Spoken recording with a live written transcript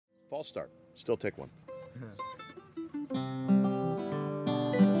False start. Still take one.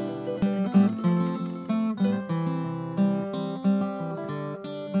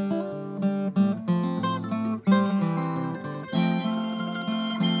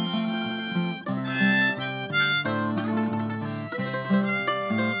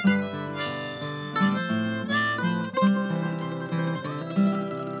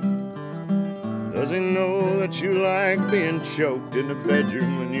 Does he know that you like being choked in the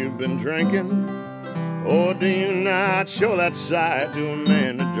bedroom when you've been drinking? Or do you not show that side to a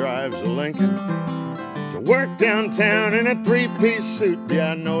man that drives a Lincoln? To work downtown in a three-piece suit,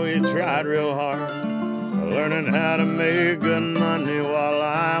 yeah, I know you tried real hard, learning how to make good money while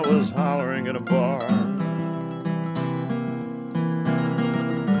I was hollering at a bar.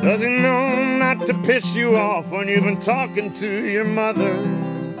 Does he know not to piss you off when you've been talking to your mother?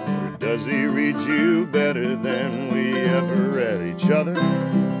 Does he read you better than we ever read each other?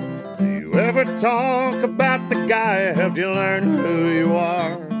 Do you ever talk about the guy who helped you learn who you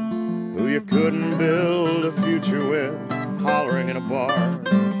are, who you couldn't build a future with, hollering in a bar?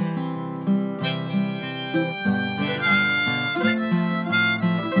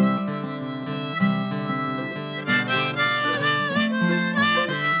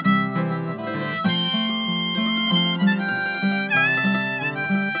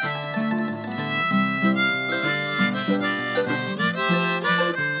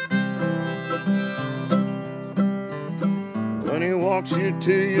 When he walks you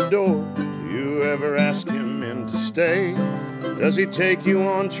to your door, do you ever ask him in to stay? Does he take you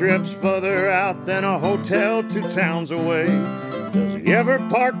on trips further out than a hotel 2 towns away? Does he ever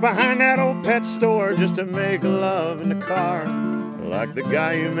park behind that old pet store just to make love in the car, like the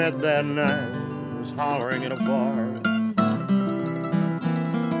guy you met that night who was hollering in a bar?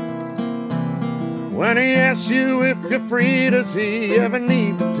 When he asks you if you're free, does he ever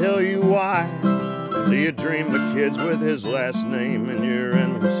need to tell you why? Do you dream of kids with his last name and your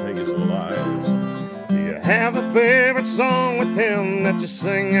endless hazel lies? Do you have a favorite song with him that you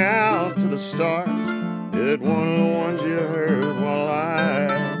sing out to the stars? Is it one of the ones you heard while I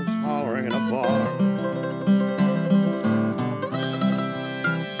was hollering in a bar?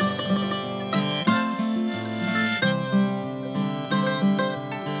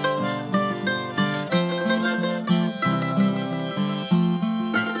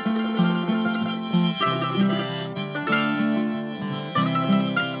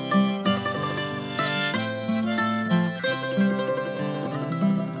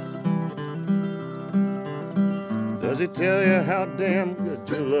 Does he tell you how damn good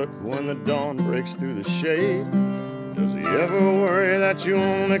you look when the dawn breaks through the shade? Does he ever worry that you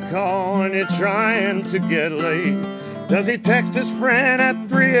only call when you're trying to get laid? Does he text his friend at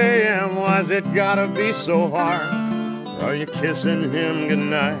 3 a.m.? Why's it gotta be so hard? Are you kissing him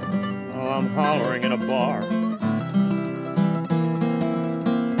goodnight while I'm hollering in a bar?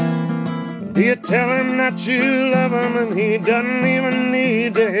 Do you tell him that you love him and he doesn't even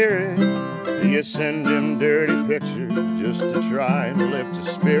need to hear it? Do you send him dirty pictures just to try and lift his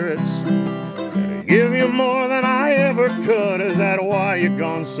spirits? Can he give you more than I ever could? Is that why you're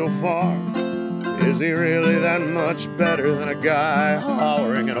gone so far? Is he really that much better than a guy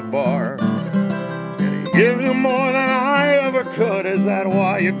hollering in a bar? Can he give you more than I ever could? Is that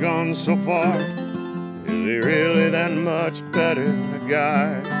why you're gone so far? Is he really that much better than a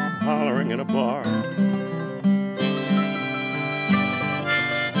guy hollering in a bar?